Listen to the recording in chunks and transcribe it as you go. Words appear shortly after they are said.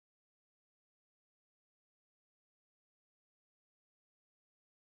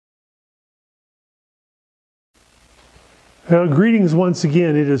Greetings once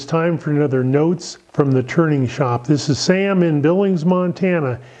again. It is time for another Notes from the Turning Shop. This is Sam in Billings,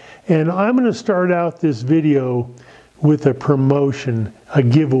 Montana, and I'm going to start out this video with a promotion, a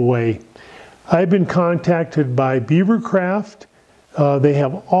giveaway. I've been contacted by Beavercraft. They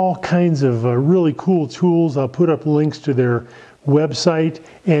have all kinds of really cool tools. I'll put up links to their website,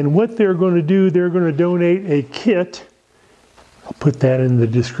 and what they're going to do, they're going to donate a kit. I'll put that in the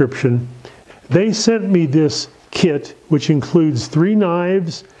description. They sent me this kit, which includes 3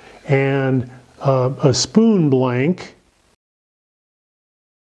 knives and a spoon blank.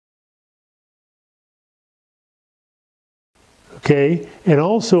 Okay, and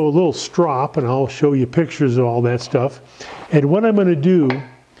also a little strop, and I'll show you pictures of all that stuff. And what I'm going to do,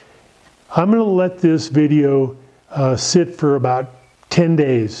 I'm going to let this video sit for about 10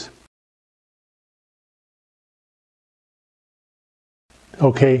 days.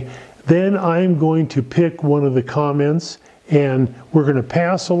 Okay, then I'm going to pick one of the comments, and we're going to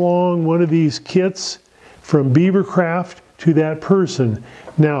pass along one of these kits from Beavercraft to that person.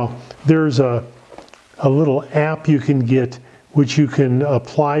 Now, there's a little app you can get which you can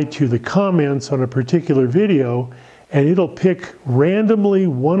apply to the comments on a particular video, and it'll pick randomly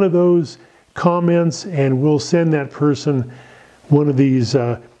one of those comments, and we'll send that person one of these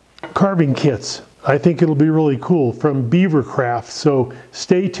carving kits. I think it'll be really cool from Beavercraft, so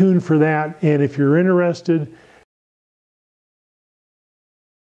stay tuned for that. And if you're interested,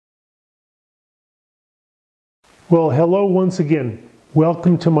 well, hello once again.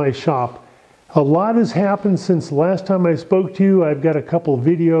 Welcome to my shop. A lot has happened since the last time I spoke to you. I've got a couple of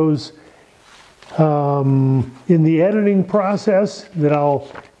videos in the editing process that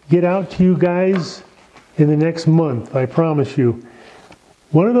I'll get out to you guys in the next month, I promise you.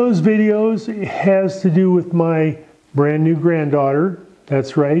 One of those videos has to do with my brand new granddaughter.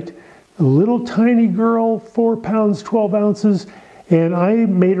 That's right, a little tiny girl, 4 pounds, 12 ounces, and I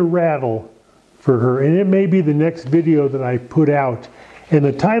made a rattle for her, and it may be the next video that I put out. And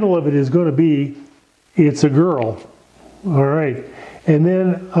the title of it is going to be, It's a Girl. All right, and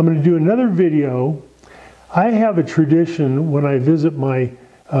then I'm going to do another video. I have a tradition when I visit my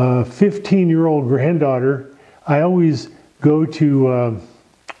 15-year-old granddaughter. I always go to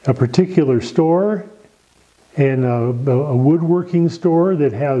a particular store, and a woodworking store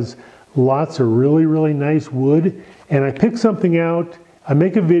that has lots of really, really nice wood. And I pick something out, I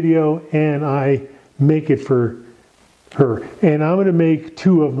make a video, and I make it for her. And I'm going to make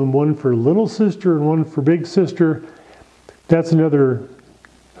 2 of them, one for little sister and one for big sister. That's another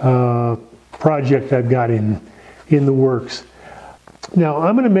project I've got in the works. Now,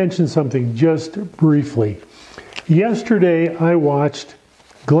 I'm going to mention something just briefly. Yesterday, I watched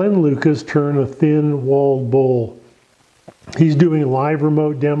Glenn Lucas turn a thin-walled bowl. He's doing live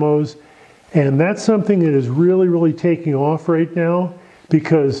remote demos, and that's something that is really, really taking off right now,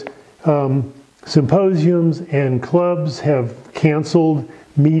 because symposiums and clubs have canceled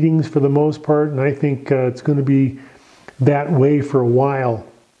meetings for the most part, and I think it's going to be that way for a while.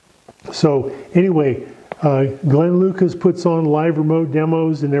 So anyway, Glenn Lucas puts on live remote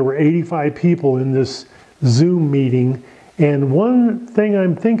demos, and there were 85 people in this Zoom meeting. And one thing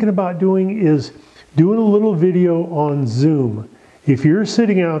I'm thinking about doing is doing a little video on Zoom. If you're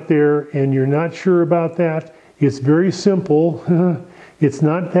sitting out there and you're not sure about that, it's very simple. It's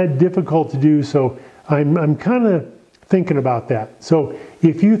not that difficult to do, so I'm kind of thinking about that. So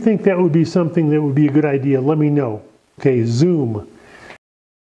if you think that would be something that would be a good idea, let me know. Okay, Zoom.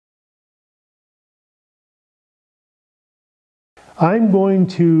 I'm going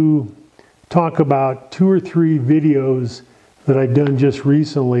to talk about 2 or 3 videos that I've done just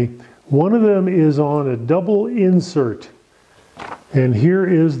recently. One of them is on a double insert, and here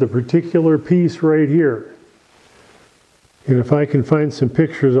is the particular piece right here. And if I can find some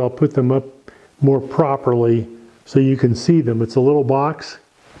pictures, I'll put them up more properly so you can see them. It's a little box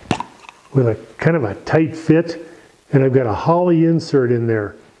with a kind of a tight fit, and I've got a holly insert in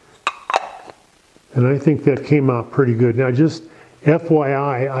there, and I think that came out pretty good. Now, just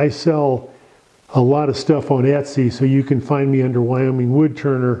FYI, I sell a lot of stuff on Etsy, so you can find me under Wyoming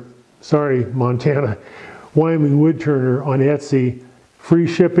Woodturner. Sorry, Montana. Wyoming Woodturner on Etsy. Free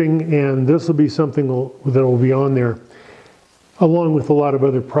shipping, and this will be something that will be on there, along with a lot of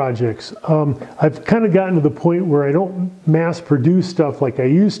other projects. I've kind of gotten to the point where I don't mass produce stuff like I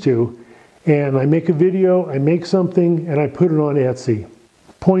used to, and I make a video, I make something, and I put it on Etsy.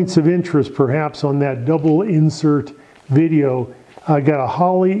 Points of interest perhaps on that double insert video. I got a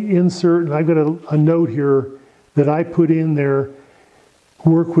holly insert, and I've got a note here that I put in there,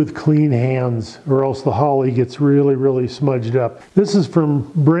 work with clean hands, or else the holly gets really, really smudged up. This is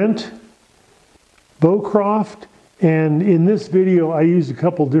from Brent Bowcroft, And in this video, I used a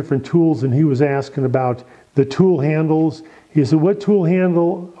couple different tools, and he was asking about the tool handles. He said, what tool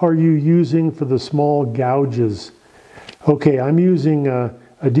handle are you using for the small gouges? Okay, I'm using a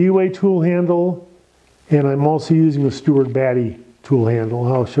Dewey tool handle, and I'm also using a Stewart Batty tool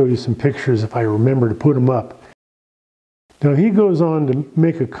handle. I'll show you some pictures if I remember to put them up. Now he goes on to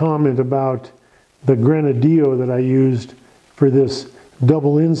make a comment about the Grenadillo that I used for this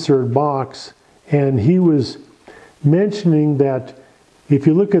double insert box, and he was mentioning that if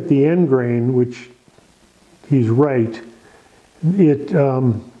you look at the end grain, which he's right, it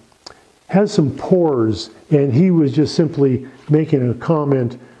has some pores, and he was just simply making a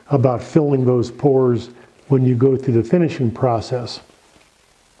comment about filling those pores when you go through the finishing process.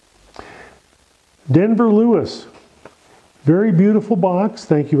 Denver Lewis, very beautiful box,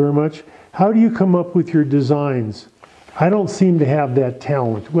 thank you very much. How do you come up with your designs? I don't seem to have that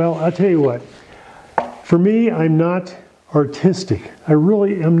talent. Well, I'll tell you what, for me, I'm not artistic. I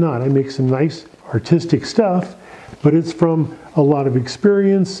really am not. I make some nice artistic stuff, but it's from a lot of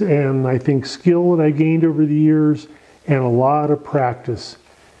experience and I think skill that I gained over the years and a lot of practice.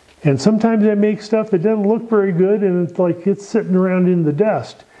 And sometimes I make stuff that doesn't look very good and it's like it's sitting around in the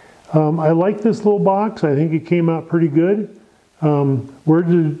dust. I like this little box. I think it came out pretty good. Where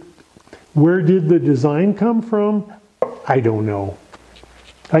did the design come from? I don't know.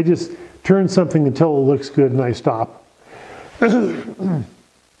 I just turn something until it looks good and I stop.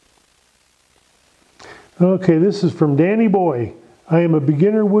 Okay, this is from Danny Boy. I am a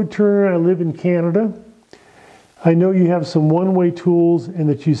beginner wood turner. I live in Canada. I know you have some one-way tools and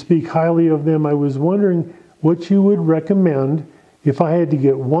that you speak highly of them. I was wondering what you would recommend if I had to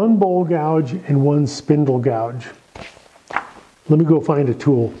get one bowl gouge and one spindle gouge. Let me go find a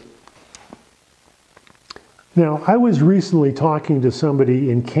tool. Now, I was recently talking to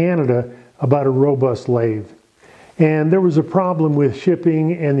somebody in Canada about a robust lathe. And there was a problem with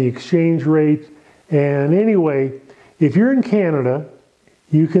shipping and the exchange rate. And anyway, if you're in Canada,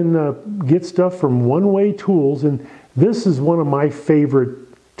 you can get stuff from One Way Tools, and this is one of my favorite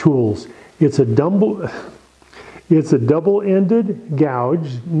tools. It's a double-ended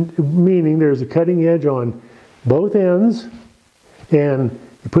gouge, meaning there's a cutting edge on both ends, and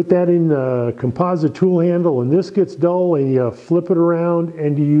you put that in the composite tool handle, and this gets dull, and you flip it around,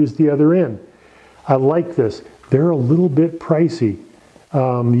 and you use the other end. I like this. They're a little bit pricey.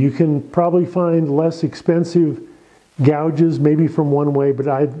 You can probably find less expensive gouges, maybe from One Way, but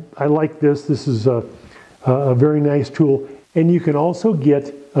I like this. This is a very nice tool. And you can also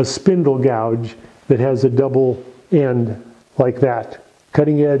get a spindle gouge that has a double end like that,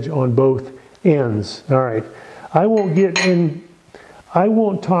 cutting edge on both ends. All right, I won't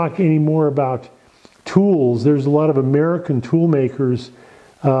talk any more about tools. There's a lot of American tool makers,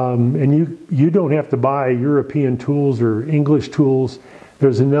 and you don't have to buy European tools or English tools.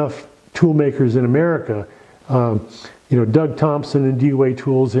 There's enough tool makers in America. You know, Doug Thompson and Dewey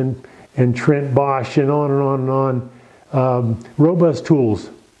Tools and Trent Bosch and on and on and on. Robust Tools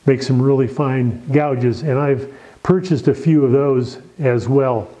make some really fine gouges, and I've purchased a few of those as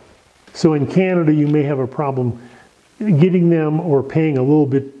well. So in Canada, you may have a problem getting them or paying a little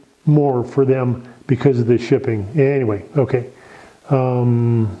bit more for them because of the shipping. Anyway, okay.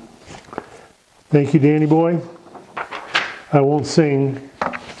 Thank you, Danny Boy. I won't sing,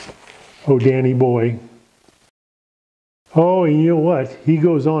 oh, Danny Boy. Oh, and you know what? He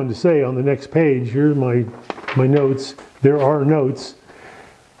goes on to say on the next page, here's my notes. There are notes.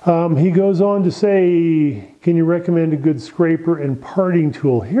 He goes on to say, can you recommend a good scraper and parting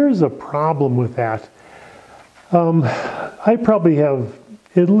tool? Here's a problem with that. I probably have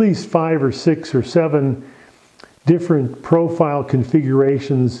at least 5 or 6 or 7 different profile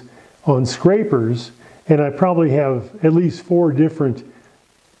configurations on scrapers, and I probably have at least 4 different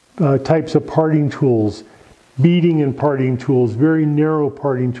types of parting tools. Beading and parting tools, very narrow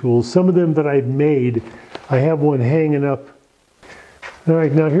parting tools. Some of them that I've made, I have one hanging up. All right,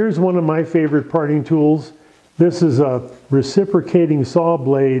 now here's one of my favorite parting tools. This is a reciprocating saw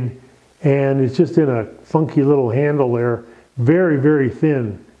blade, and it's just in a funky little handle there. Very, very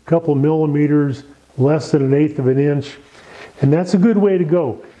thin, a couple millimeters, less than 1/8 of an inch. And that's a good way to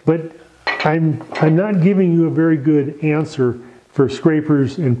go. But I'm not giving you a very good answer for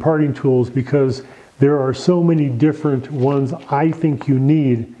scrapers and parting tools because there are so many different ones I think you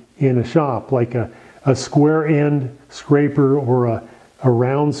need in a shop, like a square end scraper or a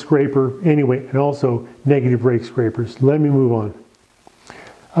round scraper. Anyway, and also negative rake scrapers. Let me move on.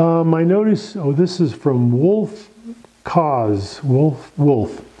 I notice, oh, this is from Wolf.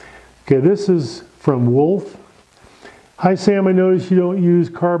 Okay, this is from Wolf. Hi Sam, I notice you don't use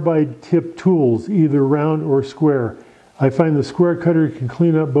carbide tip tools, either round or square. I find the square cutter can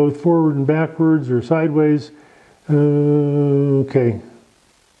clean up both forward and backwards or sideways. Okay.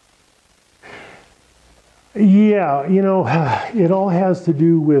 Yeah, you know, it all has to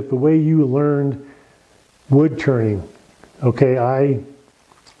do with the way you learned wood turning. Okay, I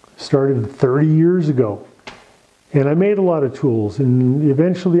started 30 years ago and I made a lot of tools, and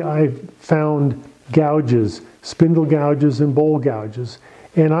eventually I found gouges, spindle gouges and bowl gouges,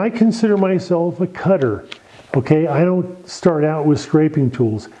 and I consider myself a cutter. Okay, I don't start out with scraping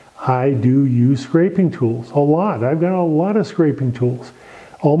tools. I do use scraping tools a lot. I've got a lot of scraping tools.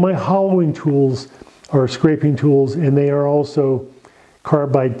 All my hollowing tools are scraping tools, and they are also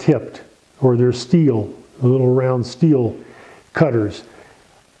carbide tipped, or they're steel, little round steel cutters.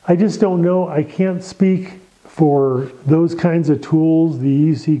 I just don't know. I can't speak for those kinds of tools,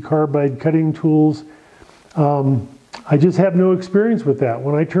 the EC carbide cutting tools. I just have no experience with that.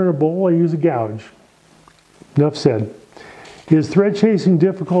 When I turn a bowl, I use a gouge. Enough said. Is thread chasing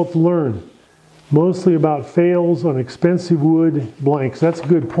difficult to learn? Mostly about fails on expensive wood blanks. That's a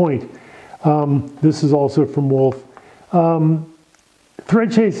good point. This is also from Wolf.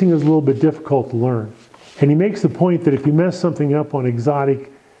 Thread chasing is a little bit difficult to learn. And he makes the point that if you mess something up on exotic,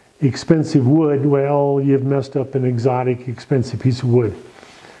 expensive wood, well, you've messed up an exotic, expensive piece of wood.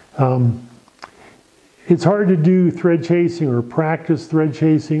 It's hard to do thread chasing or practice thread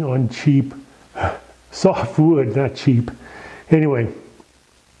chasing on cheap, soft wood, not cheap. Anyway,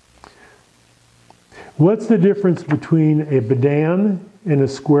 what's the difference between a bedan and a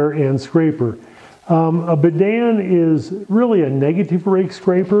square end scraper? A bedan is really a negative rake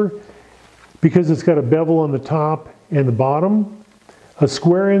scraper because it's got a bevel on the top and the bottom. A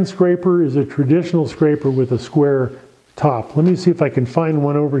square end scraper is a traditional scraper with a square top. Let me see if I can find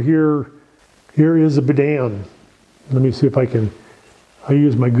one over here. Here is a bedan. Let me see if I can, I'll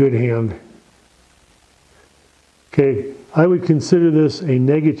use my good hand. Okay, I would consider this a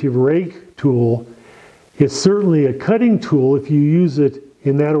negative rake tool. It's certainly a cutting tool if you use it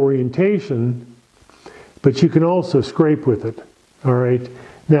in that orientation, but you can also scrape with it. All right.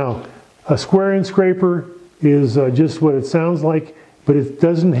 Now, a square end scraper is just what it sounds like, but it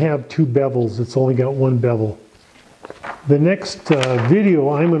doesn't have two bevels. It's only got one bevel. The next video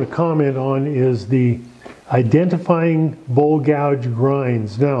I'm going to comment on is the identifying bowl gouge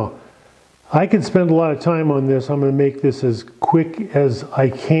grinds. Now, I could spend a lot of time on this. I'm going to make this as quick as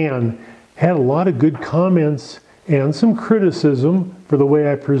I can. Had a lot of good comments and some criticism for the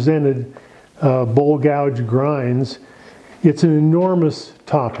way I presented bowl gouge grinds. It's an enormous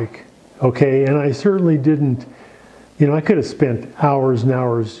topic, okay? And I certainly didn't, you know, I could have spent hours and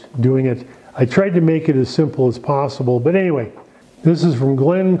hours doing it. I tried to make it as simple as possible, but anyway, this is from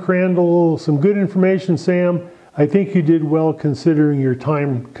Glenn Crandall. Some good information, Sam. I think you did well considering your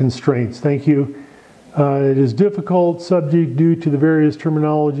time constraints. Thank you. It is difficult subject due to the various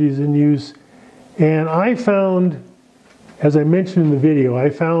terminologies in use. And I found, as I mentioned in the video, I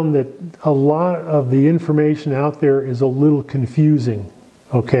found that a lot of the information out there is a little confusing.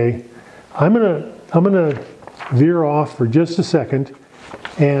 Okay, I'm gonna veer off for just a second,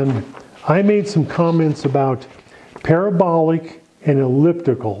 and I made some comments about parabolic and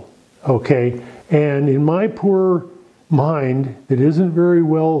elliptical. Okay, and in my poor mind that isn't very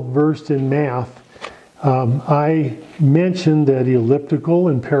well versed in math, I mentioned that elliptical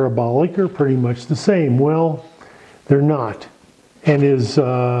and parabolic are pretty much the same. Well, they're not. And is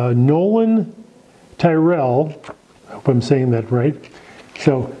Nolan Tyrell, I hope I'm saying that right.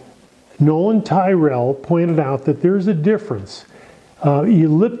 So Nolan Tyrell pointed out that there's a difference.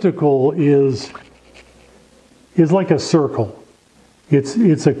 Elliptical is like a circle.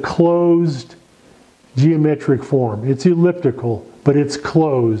 It's a closed geometric form. It's elliptical, but it's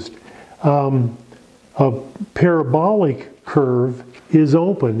closed. A parabolic curve is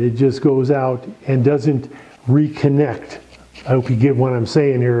open. It just goes out and doesn't reconnect. I hope you get what I'm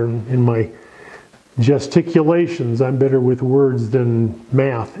saying here in my gesticulations. I'm better with words than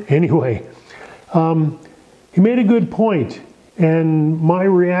math. Anyway, he made a good point, and my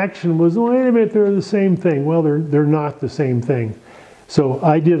reaction was, wait a minute, they're the same thing. Well, they're not the same thing. So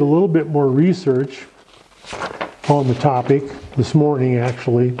I did a little bit more research on the topic this morning,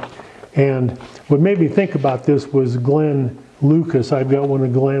 actually, and what made me think about this was Glenn Lucas. I've got one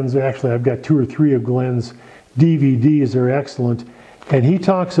of Glenn's, actually I've got 2 or 3 of Glenn's DVDs. They're excellent. And he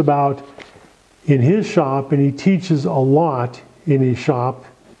talks about in his shop, and he teaches a lot in his shop,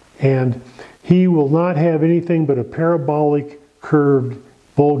 and he will not have anything but a parabolic curved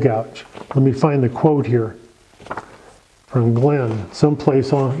bowl gouge. Let me find the quote here from Glenn,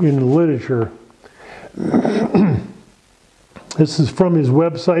 someplace in the literature. This is from his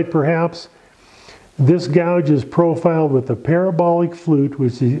website, perhaps. This gouge is profiled with a parabolic flute,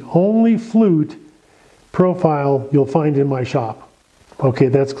 which is the only flute profile you'll find in my shop. Okay,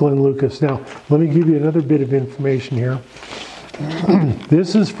 that's Glenn Lucas. Now, let me give you another bit of information here.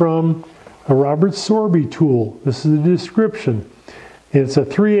 This is from a Robert Sorby tool. This is the description. It's a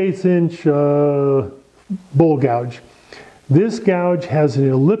 3/8 inch bowl gouge. This gouge has an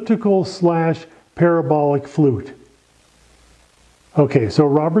elliptical / parabolic flute. Okay, so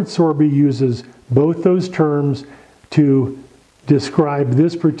Robert Sorby uses both those terms to describe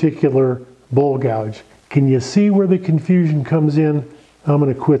this particular bowl gouge. Can you see where the confusion comes in? I'm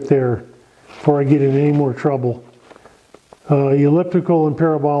going to quit there before I get in any more trouble. Elliptical and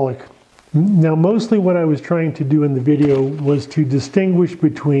parabolic. Now, mostly what I was trying to do in the video was to distinguish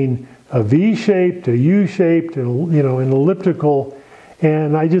between a V-shaped, a U-shaped, and an elliptical,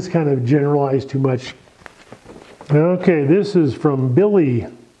 and I just kind of generalized too much. Okay, this is from Billy,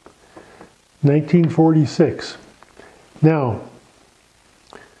 1946. Now,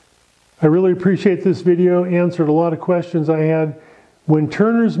 I really appreciate this video, answered a lot of questions I had. When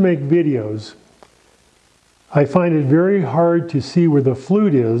turners make videos, I find it very hard to see where the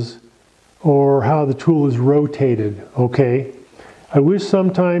flute is or how the tool is rotated, okay? I wish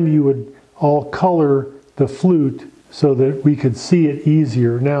sometime you would all color the flute so that we could see it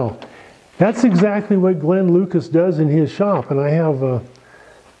easier. Now, that's exactly what Glenn Lucas does in his shop, and I have a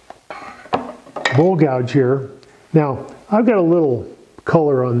bowl gouge here. Now, I've got a little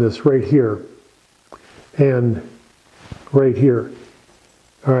color on this right here and right here,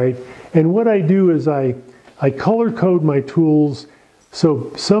 all right? And what I do is I color code my tools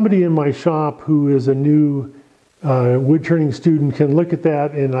so somebody in my shop who is a new wood turning student can look at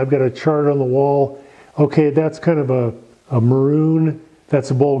that, and I've got a chart on the wall. Okay, that's kind of a maroon,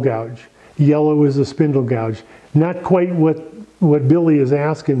 that's a bowl gouge. Yellow is a spindle gouge. Not quite what Billy is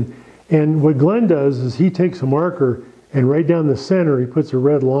asking. And what Glenn does is he takes a marker and right down the center he puts a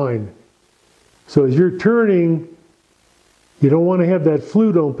red line. So as you're turning, you don't want to have that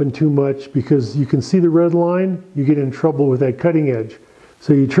flute open too much because you can see the red line, you get in trouble with that cutting edge.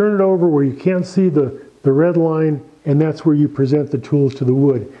 So you turn it over where you can't see the red line, and that's where you present the tools to the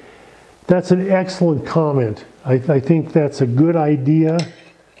wood. That's an excellent comment. I think that's a good idea.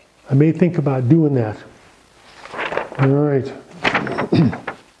 I may think about doing that. All right.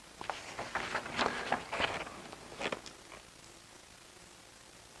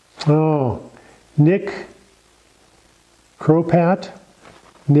 Oh, Nick Cropat.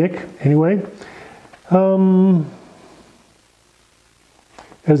 Nick, anyway.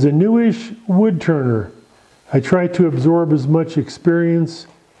 As a newish wood turner, I try to absorb as much experience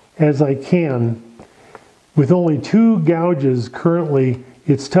as I can. With only 2 gouges currently,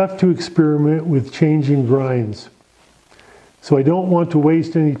 it's tough to experiment with changing grinds. So I don't want to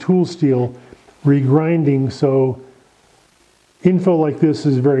waste any tool steel regrinding, so info like this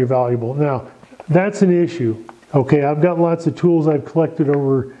is very valuable. Now, that's an issue. Okay, I've got lots of tools I've collected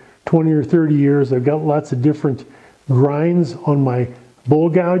over 20 or 30 years. I've got lots of different grinds on my bowl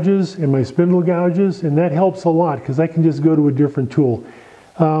gouges and my spindle gouges, and that helps a lot because I can just go to a different tool.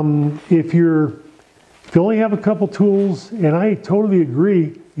 If you only have a couple tools, and I totally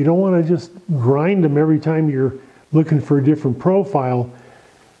agree, you don't want to just grind them every time you're looking for a different profile.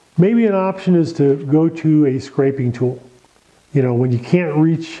 Maybe an option is to go to a scraping tool. You know, when you can't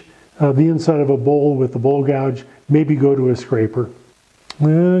reach the inside of a bowl with the bowl gouge, maybe go to a scraper.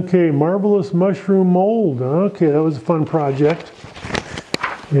 Okay, marvelous mushroom mold. Okay, that was a fun project.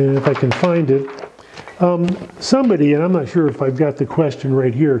 And if I can find it. Somebody, and I'm not sure if I've got the question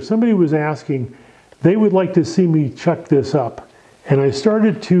right here, somebody was asking, they would like to see me chuck this up. And I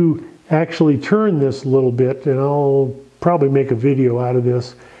started to actually turn this a little bit, and I'll probably make a video out of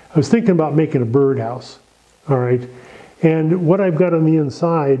this. I was thinking about making a birdhouse, all right? And what I've got on the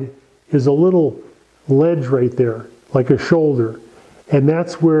inside is a little ledge right there, like a shoulder. And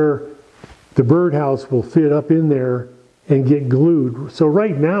that's where the birdhouse will fit up in there and get glued. So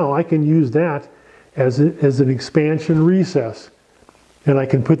right now I can use that as an expansion recess. And I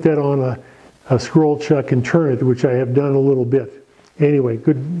can put that on a scroll chuck and turn it, which I have done a little bit. Anyway,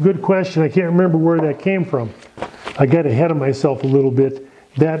 good question. I can't remember where that came from. I got ahead of myself a little bit.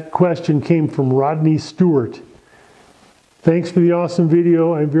 That question came from Rodney Stewart. Thanks for the awesome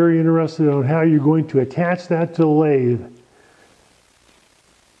video. I'm very interested on how you're going to attach that to the lathe.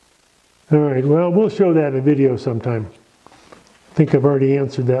 All right, well, we'll show that in a video sometime. I think I've already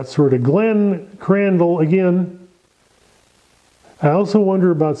answered that sort of. Glenn Crandall, again. I also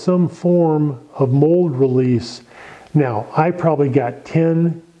wonder about some form of mold release. Now, I probably got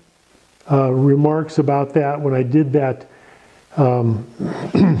 10 remarks about that when I did that that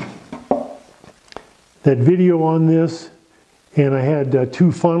video on this, and I had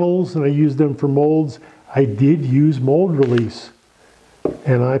 2 funnels and I used them for molds. I did use mold release,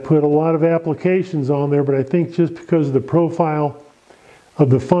 and I put a lot of applications on there, but I think just because of the profile of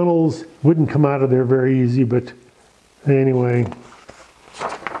the funnels wouldn't come out of there very easy. But anyway,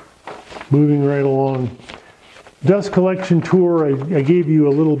 moving right along. Dust collection tour, I gave you a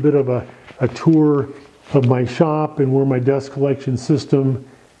little bit of a tour of my shop and where my dust collection system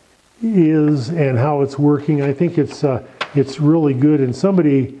is and how it's working. I think it's really good. And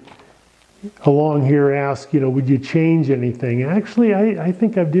somebody along here asked, would you change anything? Actually, I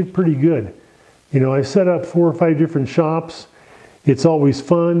think I did pretty good. I set up 4 or 5 different shops. It's always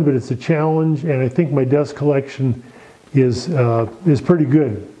fun, but it's a challenge, and I think my dust collection is pretty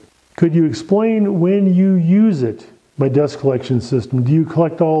good. Could you explain when you use it, my dust collection system? Do you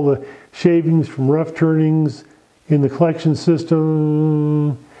collect all the shavings from rough turnings in the collection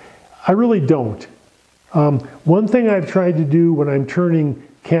system? I really don't. One thing I've tried to do when I'm turning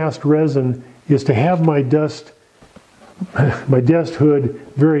cast resin is to have my dust hood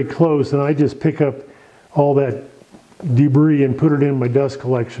very close, and I just pick up all that debris and put it in my dust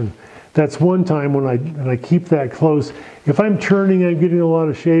collection. That's one time when I keep that close. If I'm turning, I'm getting a lot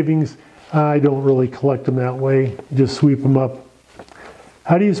of shavings, I don't really collect them that way. Just sweep them up.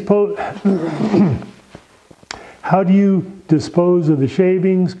 How do you dispose of the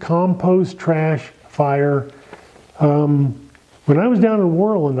shavings? Compost, trash, fire. When I was down in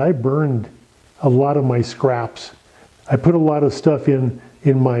Worland, I burned a lot of my scraps. I put a lot of stuff in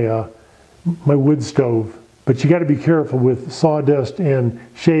my wood stove. But you got to be careful with sawdust and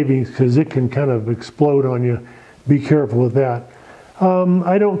shavings because it can kind of explode on you. Be careful with that.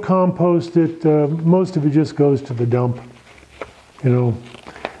 I don't compost it. Most of it just goes to the dump.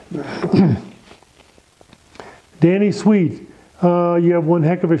 Danny Sweet, you have one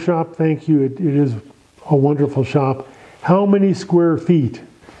heck of a shop. Thank you. It is a wonderful shop. How many square feet?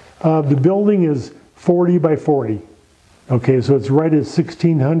 The building is 40 by 40. Okay, so it's right at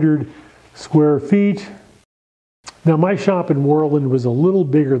 1,600 square feet. Now my shop in Worland was a little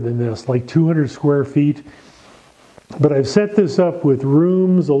bigger than this, like 200 square feet. But I've set this up with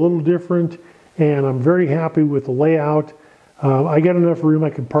rooms a little different, and I'm very happy with the layout. I got enough room,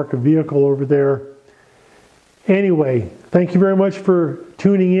 I can park a vehicle over there. Anyway, thank you very much for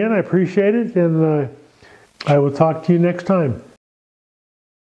tuning in. I appreciate it, and I will talk to you next time.